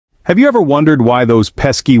Have you ever wondered why those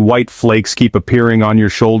pesky white flakes keep appearing on your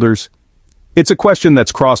shoulders? It's a question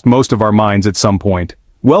that's crossed most of our minds at some point.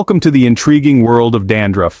 Welcome to the intriguing world of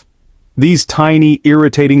dandruff. These tiny,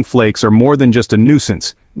 irritating flakes are more than just a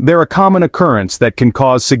nuisance. They're a common occurrence that can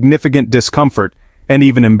cause significant discomfort and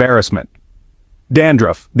even embarrassment.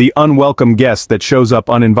 Dandruff, the unwelcome guest that shows up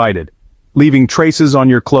uninvited, leaving traces on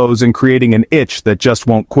your clothes and creating an itch that just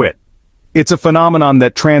won't quit. It's a phenomenon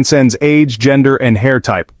that transcends age, gender, and hair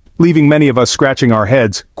type, leaving many of us scratching our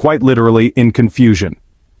heads, quite literally, in confusion.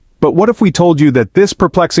 But what if we told you that this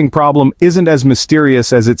perplexing problem isn't as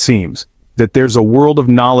mysterious as it seems? That there's a world of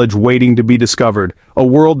knowledge waiting to be discovered, a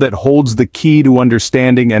world that holds the key to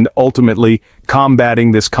understanding and ultimately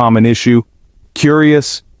combating this common issue?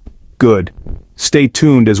 Curious? Good. Stay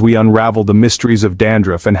tuned as we unravel the mysteries of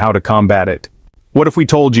dandruff and how to combat it. What if we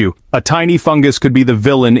told you a tiny fungus could be the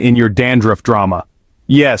villain in your dandruff drama?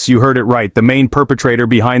 Yes, you heard it right. The main perpetrator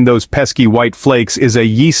behind those pesky white flakes is a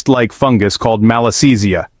yeast-like fungus called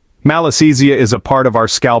Malassezia. Malassezia is a part of our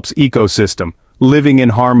scalp's ecosystem, living in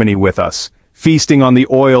harmony with us, feasting on the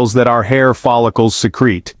oils that our hair follicles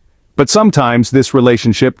secrete. But sometimes this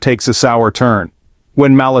relationship takes a sour turn.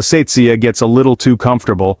 When Malassezia gets a little too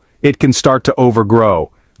comfortable, it can start to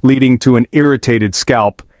overgrow, leading to an irritated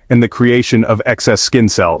scalp and the creation of excess skin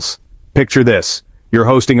cells. Picture this: you're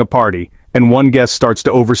hosting a party, and one guest starts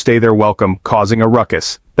to overstay their welcome, causing a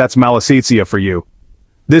ruckus. That's Malassezia for you.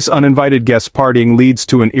 This uninvited guest partying leads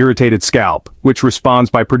to an irritated scalp, which responds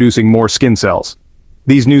by producing more skin cells.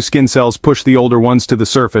 These new skin cells push the older ones to the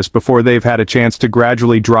surface before they've had a chance to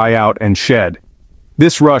gradually dry out and shed.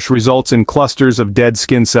 This rush results in clusters of dead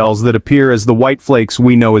skin cells that appear as the white flakes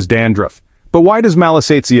we know as dandruff. But why does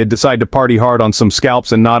Malassezia decide to party hard on some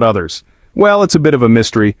scalps and not others? Well, it's a bit of a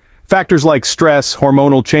mystery. Factors like stress,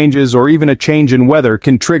 hormonal changes, or even a change in weather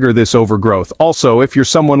can trigger this overgrowth. Also, if you're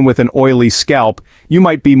someone with an oily scalp, you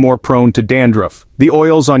might be more prone to dandruff. The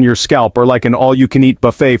oils on your scalp are like an all-you-can-eat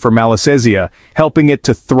buffet for Malassezia, helping it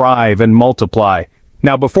to thrive and multiply.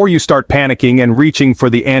 Now, before you start panicking and reaching for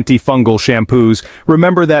the antifungal shampoos,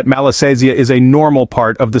 remember that Malassezia is a normal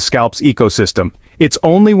part of the scalp's ecosystem. It's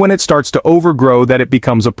only when it starts to overgrow that it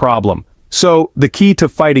becomes a problem. So, the key to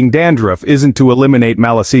fighting dandruff isn't to eliminate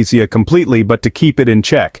Malassezia completely, but to keep it in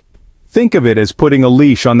check. Think of it as putting a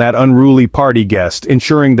leash on that unruly party guest,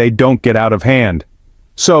 ensuring they don't get out of hand.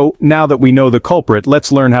 So, now that we know the culprit,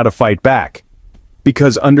 let's learn how to fight back.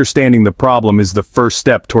 Because understanding the problem is the first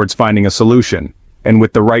step towards finding a solution. And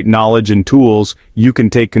with the right knowledge and tools, you can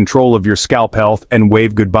take control of your scalp health and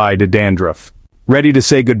wave goodbye to dandruff. Ready to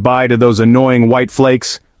say goodbye to those annoying white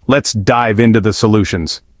flakes? Let's dive into the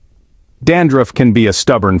solutions. Dandruff can be a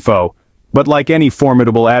stubborn foe, but like any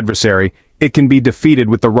formidable adversary, it can be defeated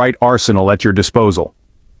with the right arsenal at your disposal.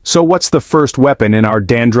 So what's the first weapon in our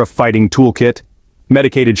dandruff fighting toolkit?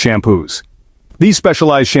 Medicated shampoos. These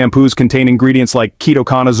specialized shampoos contain ingredients like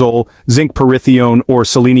ketoconazole, zinc perithione, or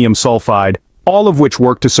selenium sulfide, all of which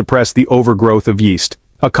work to suppress the overgrowth of yeast,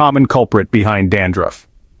 a common culprit behind dandruff.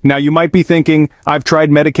 Now you might be thinking, I've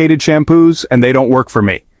tried medicated shampoos and they don't work for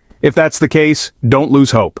me. If that's the case, don't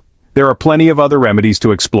lose hope. There are plenty of other remedies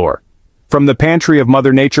to explore. From the pantry of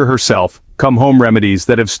Mother Nature herself, come home remedies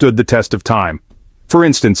that have stood the test of time. For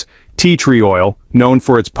instance, tea tree oil, known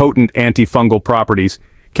for its potent antifungal properties,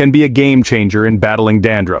 can be a game changer in battling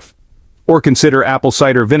dandruff. Or consider apple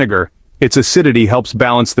cider vinegar. Its acidity helps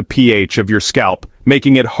balance the pH of your scalp,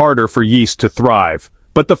 making it harder for yeast to thrive.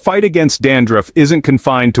 But the fight against dandruff isn't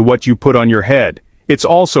confined to what you put on your head. It's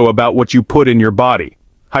also about what you put in your body.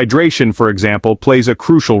 Hydration, for example, plays a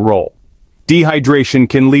crucial role. Dehydration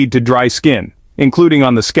can lead to dry skin, including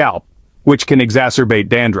on the scalp, which can exacerbate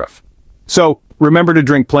dandruff. So, remember to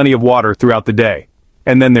drink plenty of water throughout the day.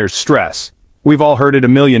 And then there's stress. We've all heard it a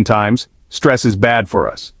million times. Stress is bad for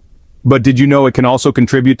us. But did you know it can also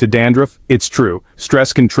contribute to dandruff? It's true.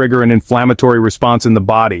 Stress can trigger an inflammatory response in the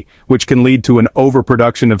body, which can lead to an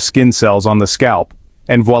overproduction of skin cells on the scalp.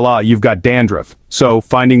 And voila, you've got dandruff. So,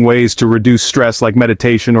 finding ways to reduce stress like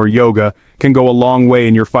meditation or yoga can go a long way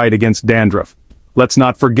in your fight against dandruff. Let's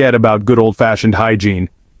not forget about good old-fashioned hygiene.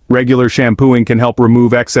 Regular shampooing can help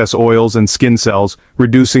remove excess oils and skin cells,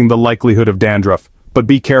 reducing the likelihood of dandruff. But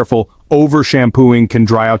be careful, over-shampooing can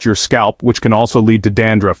dry out your scalp, which can also lead to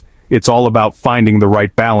dandruff. It's all about finding the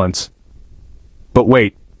right balance. But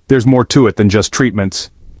wait, there's more to it than just treatments.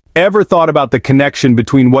 Ever thought about the connection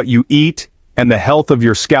between what you eat and the health of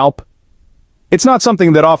your scalp? It's not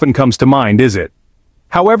something that often comes to mind, is it?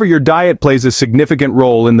 However, your diet plays a significant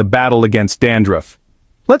role in the battle against dandruff.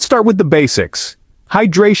 Let's start with the basics.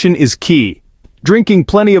 Hydration is key. Drinking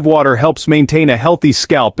plenty of water helps maintain a healthy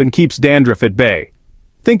scalp and keeps dandruff at bay.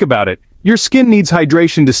 Think about it. Your skin needs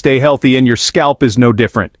hydration to stay healthy and your scalp is no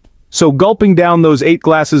different. So gulping down those 8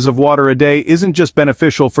 glasses of water a day isn't just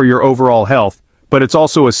beneficial for your overall health, but it's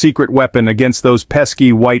also a secret weapon against those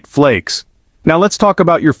pesky white flakes. Now let's talk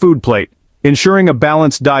about your food plate. Ensuring a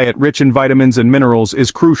balanced diet rich in vitamins and minerals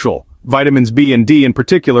is crucial. Vitamins B and D in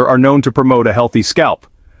particular are known to promote a healthy scalp.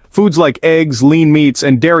 Foods like eggs, lean meats,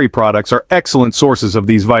 and dairy products are excellent sources of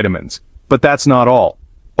these vitamins. But that's not all.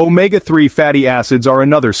 Omega-3 fatty acids are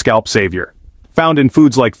another scalp savior. Found in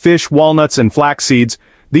foods like fish, walnuts, and flax seeds,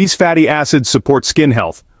 these fatty acids support skin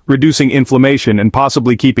health, reducing inflammation and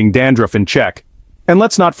possibly keeping dandruff in check. And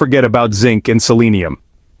let's not forget about zinc and selenium.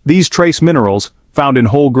 These trace minerals, found in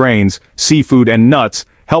whole grains, seafood, and nuts,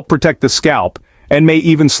 help protect the scalp, and may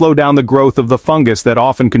even slow down the growth of the fungus that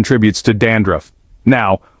often contributes to dandruff.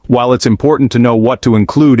 Now, while it's important to know what to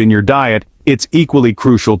include in your diet, it's equally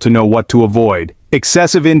crucial to know what to avoid.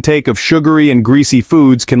 Excessive intake of sugary and greasy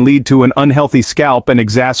foods can lead to an unhealthy scalp and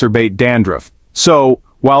exacerbate dandruff. So,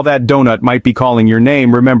 while that donut might be calling your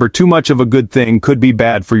name, remember, too much of a good thing could be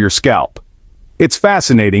bad for your scalp. It's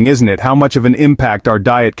fascinating, isn't it, how much of an impact our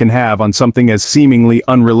diet can have on something as seemingly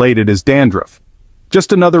unrelated as dandruff?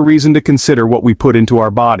 Just another reason to consider what we put into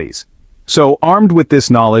our bodies. So, armed with this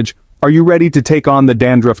knowledge, are you ready to take on the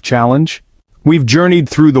dandruff challenge? We've journeyed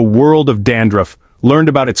through the world of dandruff, learned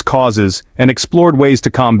about its causes, and explored ways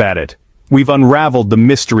to combat it. We've unraveled the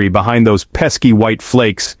mystery behind those pesky white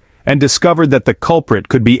flakes, and discovered that the culprit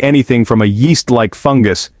could be anything from a yeast-like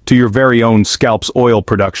fungus to your very own scalp's oil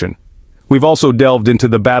production. We've also delved into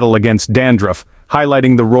the battle against dandruff,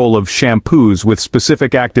 highlighting the role of shampoos with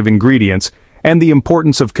specific active ingredients, and the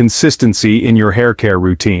importance of consistency in your hair care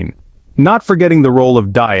routine. Not forgetting the role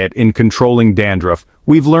of diet in controlling dandruff,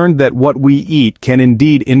 we've learned that what we eat can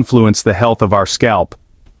indeed influence the health of our scalp.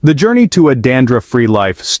 The journey to a dandruff-free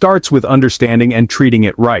life starts with understanding and treating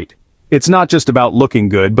it right. It's not just about looking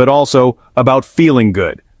good, but also about feeling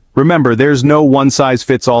good. Remember, there's no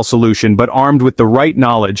one-size-fits-all solution, but armed with the right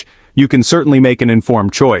knowledge, you can certainly make an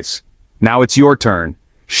informed choice. Now it's your turn.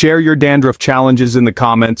 Share your dandruff challenges in the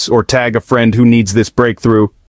comments or tag a friend who needs this breakthrough.